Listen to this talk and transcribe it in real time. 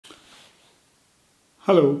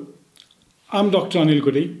Hello, I'm Dr. Anil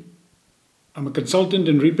Gudi. I'm a consultant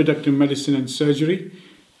in reproductive medicine and surgery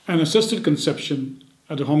and assisted conception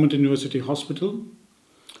at the Hamilton University Hospital.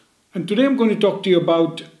 And today I'm going to talk to you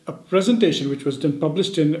about a presentation which was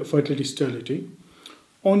published in Fertility Sterility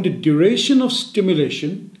on the duration of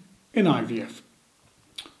stimulation in IVF.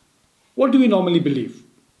 What do we normally believe?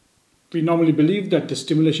 We normally believe that the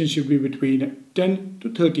stimulation should be between 10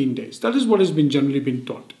 to 13 days. That is what has been generally been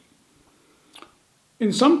taught.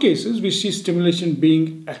 In some cases, we see stimulation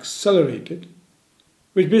being accelerated,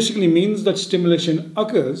 which basically means that stimulation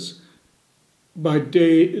occurs by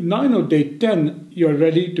day 9 or day 10, you're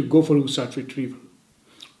ready to go for oocyte retrieval.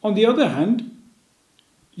 On the other hand,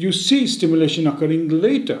 you see stimulation occurring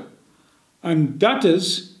later, and that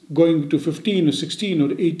is going to 15 or 16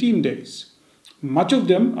 or 18 days. Much of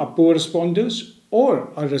them are poor responders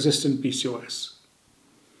or are resistant PCOS.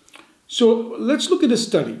 So let's look at a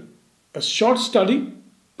study. A short study,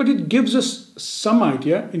 but it gives us some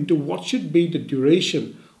idea into what should be the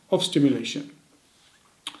duration of stimulation.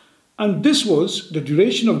 And this was the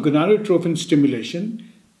duration of gonadotropin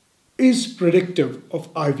stimulation is predictive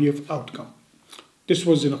of IVF outcome. This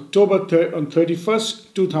was in October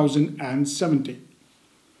 31st, 2017.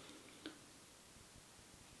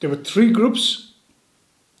 There were three groups,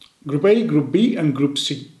 Group A, Group B, and Group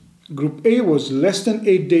C. Group A was less than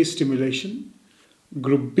 8 days stimulation.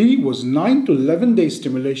 Group B was 9 to 11 days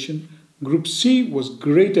stimulation. Group C was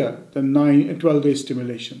greater than 9 and 12 days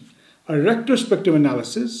stimulation. A retrospective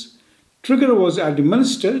analysis, trigger was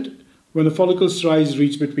administered when the follicle size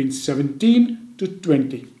reached between 17 to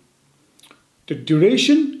 20. The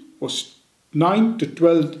duration was 9 to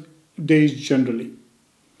 12 days generally.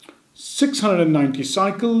 690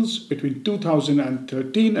 cycles between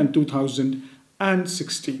 2013 and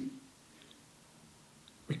 2016.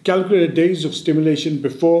 We calculated days of stimulation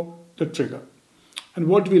before the trigger. And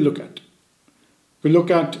what do we look at? We look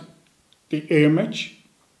at the AMH.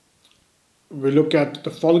 We look at the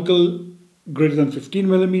follicle greater than 15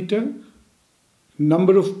 millimeter,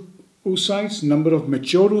 number of oocytes, number of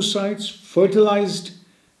mature oocytes, fertilized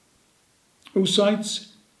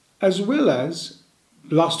oocytes, as well as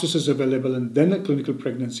blastocysts available, and then the clinical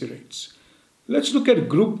pregnancy rates. Let's look at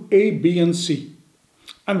Group A, B, and C.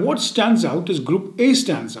 And what stands out is Group A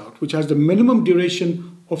stands out, which has the minimum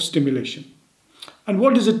duration of stimulation. And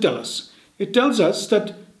what does it tell us? It tells us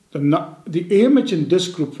that the AMH in this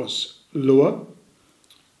group was lower,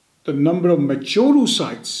 the number of mature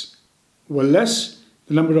oocytes were less,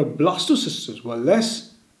 the number of blastocysts were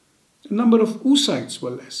less, the number of oocytes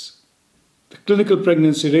were less. The clinical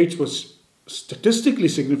pregnancy rate was statistically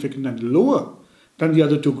significant and lower than the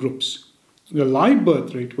other two groups. The live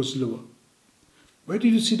birth rate was lower. Where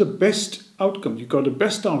did you see the best outcome? You got the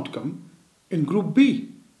best outcome in Group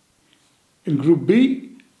B. In Group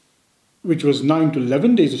B, which was 9 to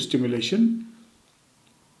 11 days of stimulation,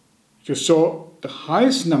 you saw the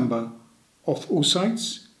highest number of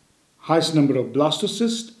oocytes, highest number of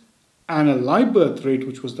blastocysts, and a live birth rate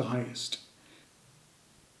which was the highest.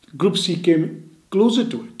 Group C came closer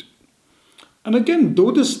to it. And again,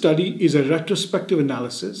 though this study is a retrospective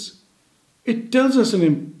analysis, it tells us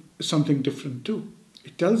something different too.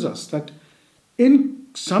 It tells us that in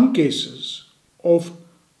some cases of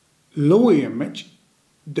low AMH,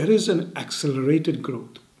 there is an accelerated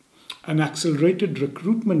growth, an accelerated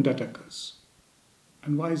recruitment that occurs.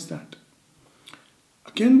 And why is that?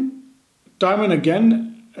 Again, time and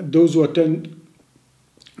again, those who attend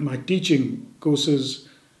my teaching courses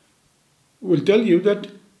will tell you that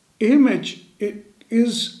AMH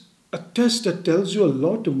is a test that tells you a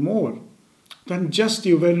lot more than just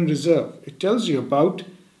the ovarian reserve. It tells you about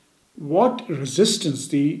what resistance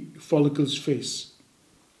the follicles face.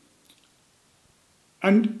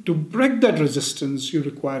 And to break that resistance, you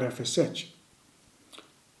require FSH.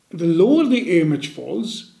 The lower the AMH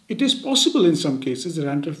falls, it is possible in some cases that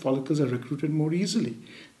antral follicles are recruited more easily.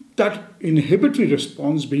 That inhibitory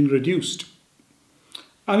response being reduced.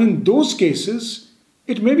 And in those cases,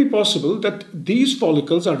 it may be possible that these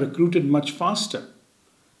follicles are recruited much faster,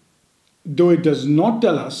 though it does not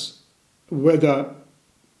tell us whether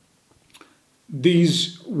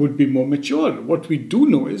these would be more mature. What we do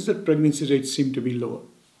know is that pregnancy rates seem to be lower.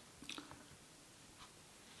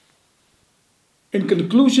 In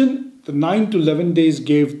conclusion, the 9 to 11 days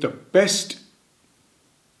gave the best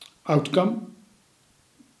outcome.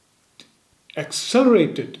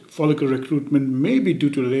 Accelerated follicle recruitment may be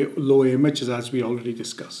due to low AMHs, as we already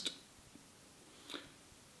discussed.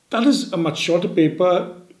 That is a much shorter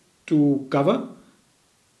paper to cover,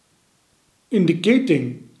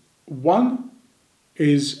 indicating one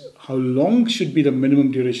is how long should be the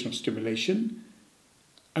minimum duration of stimulation,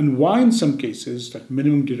 and why in some cases that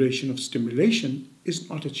minimum duration of stimulation is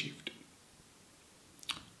not achieved.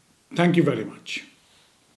 Thank you very much.